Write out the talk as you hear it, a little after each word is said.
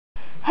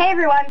Hey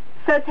everyone!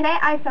 So today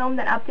I filmed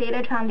an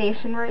updated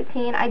foundation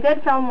routine. I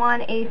did film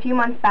one a few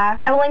months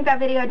back. I will link that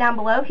video down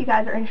below if you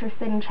guys are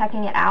interested in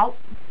checking it out.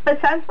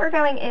 But since we're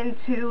going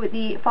into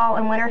the fall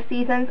and winter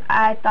seasons,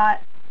 I thought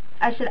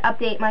I should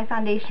update my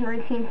foundation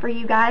routine for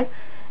you guys.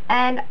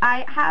 And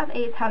I have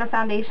a ton of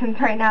foundations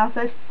right now,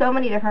 so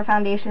many different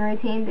foundation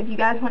routines. If you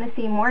guys want to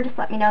see more, just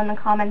let me know in the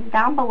comments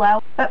down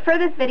below. But for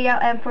this video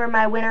and for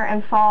my winter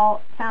and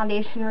fall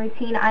foundation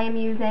routine, I am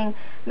using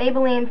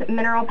Maybelline's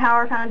Mineral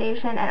Power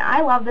Foundation, and I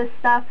love this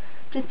stuff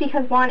just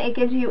because, one, it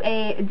gives you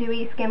a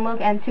dewy skin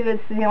look, and two,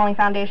 it's the only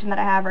foundation that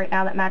I have right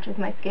now that matches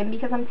my skin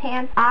because I'm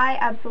tan. I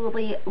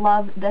absolutely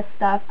love this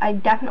stuff. I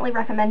definitely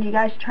recommend you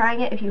guys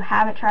trying it if you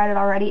haven't tried it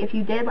already. If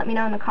you did, let me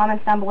know in the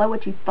comments down below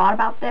what you thought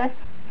about this.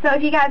 So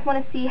if you guys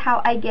want to see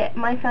how I get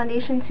my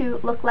foundation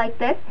to look like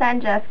this, then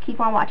just keep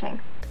on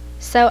watching.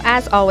 So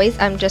as always,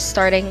 I'm just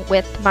starting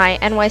with my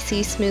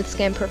NYC Smooth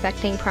Skin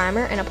Perfecting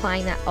Primer and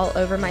applying that all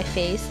over my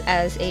face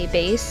as a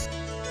base.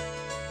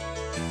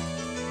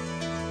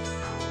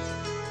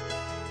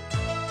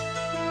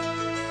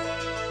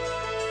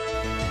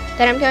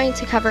 Then I'm going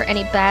to cover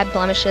any bad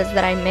blemishes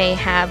that I may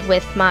have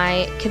with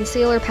my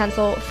concealer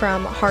pencil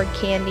from Hard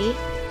Candy.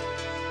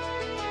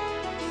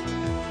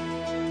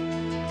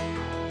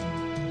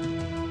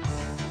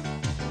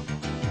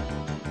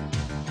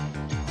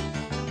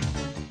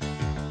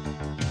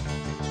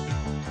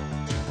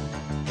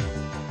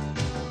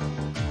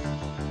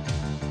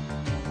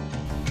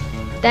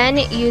 Then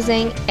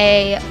using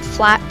a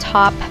flat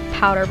top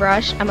powder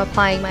brush, I'm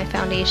applying my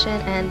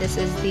foundation, and this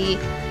is the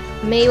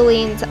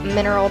Maybelline's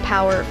Mineral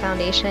Power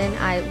Foundation.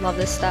 I love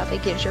this stuff.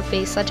 It gives your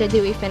face such a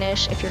dewy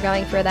finish. If you're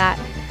going for that,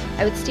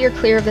 I would steer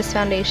clear of this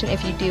foundation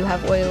if you do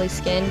have oily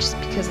skin, just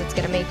because it's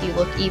going to make you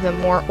look even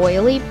more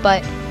oily,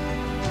 but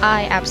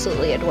I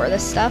absolutely adore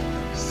this stuff.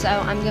 So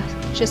I'm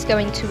just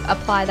going to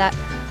apply that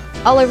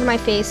all over my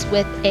face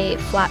with a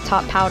flat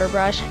top powder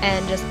brush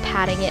and just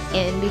patting it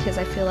in because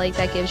I feel like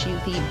that gives you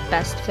the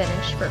best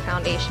finish for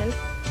foundation.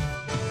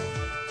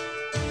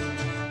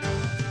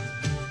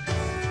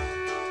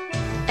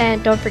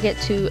 And don't forget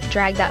to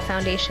drag that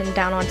foundation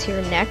down onto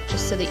your neck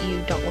just so that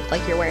you don't look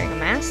like you're wearing a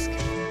mask.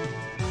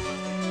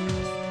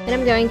 Then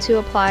I'm going to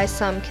apply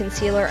some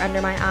concealer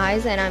under my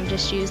eyes, and I'm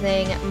just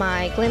using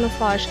my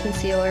Glamoflauge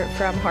concealer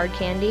from Hard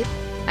Candy.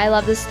 I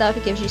love this stuff.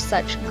 It gives you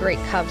such great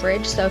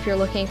coverage, so if you're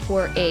looking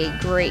for a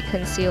great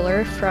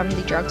concealer from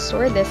the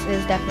drugstore, this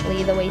is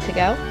definitely the way to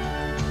go.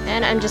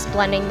 And I'm just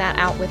blending that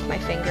out with my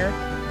finger.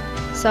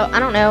 So I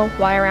don't know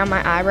why around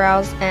my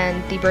eyebrows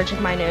and the bridge of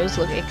my nose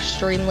look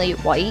extremely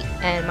white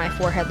and my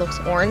forehead looks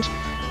orange.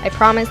 I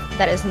promise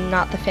that is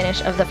not the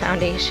finish of the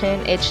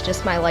foundation, it's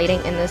just my lighting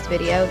in this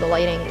video. The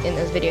lighting in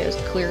this video is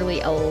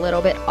clearly a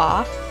little bit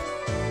off.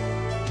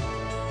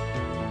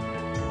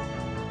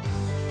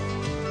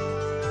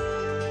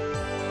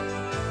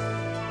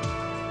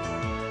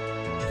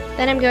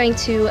 Then I'm going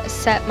to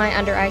set my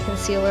under eye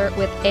concealer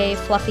with a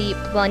fluffy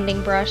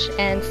blending brush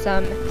and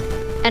some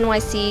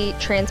NYC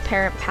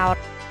Transparent Powder.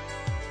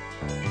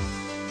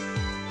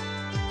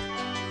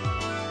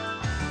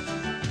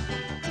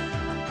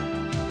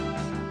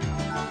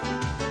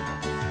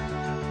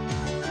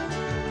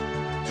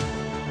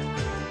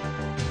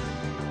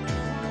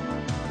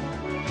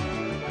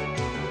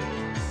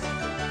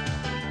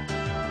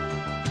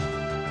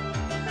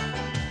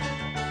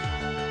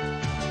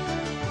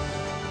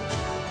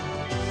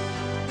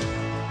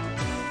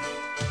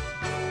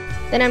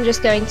 Then I'm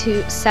just going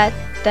to set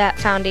that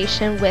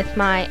foundation with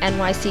my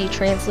NYC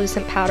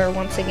Translucent Powder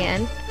once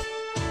again.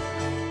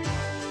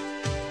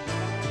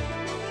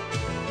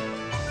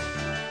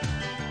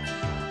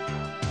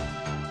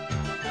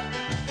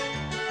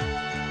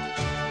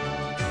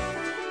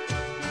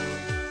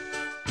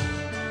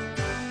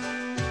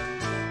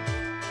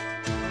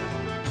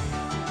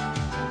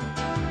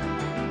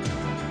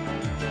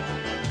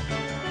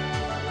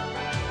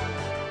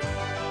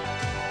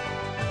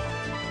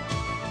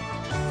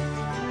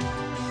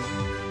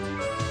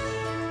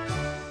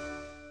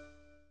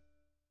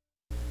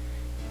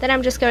 Then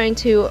I'm just going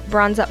to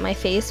bronze up my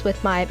face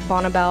with my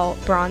Bonnabelle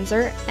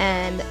bronzer,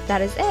 and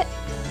that is it.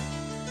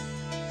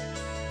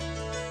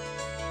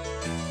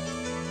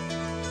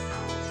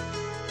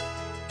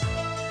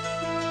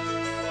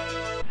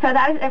 So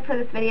that is it for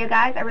this video,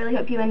 guys. I really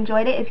hope you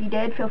enjoyed it. If you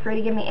did, feel free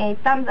to give me a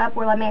thumbs up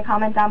or let me a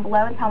comment down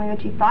below and tell me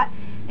what you thought.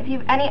 If you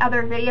have any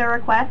other video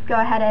requests, go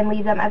ahead and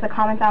leave them as a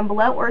comment down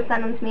below or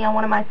send them to me on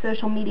one of my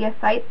social media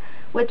sites,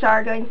 which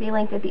are going to be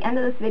linked at the end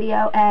of this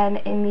video and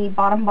in the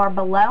bottom bar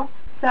below.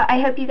 So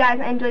I hope you guys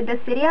enjoyed this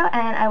video,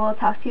 and I will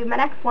talk to you in my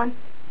next one.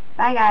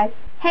 Bye, guys.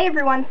 Hey,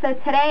 everyone. So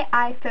today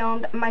I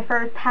filmed my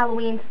first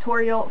Halloween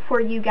tutorial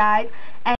for you guys.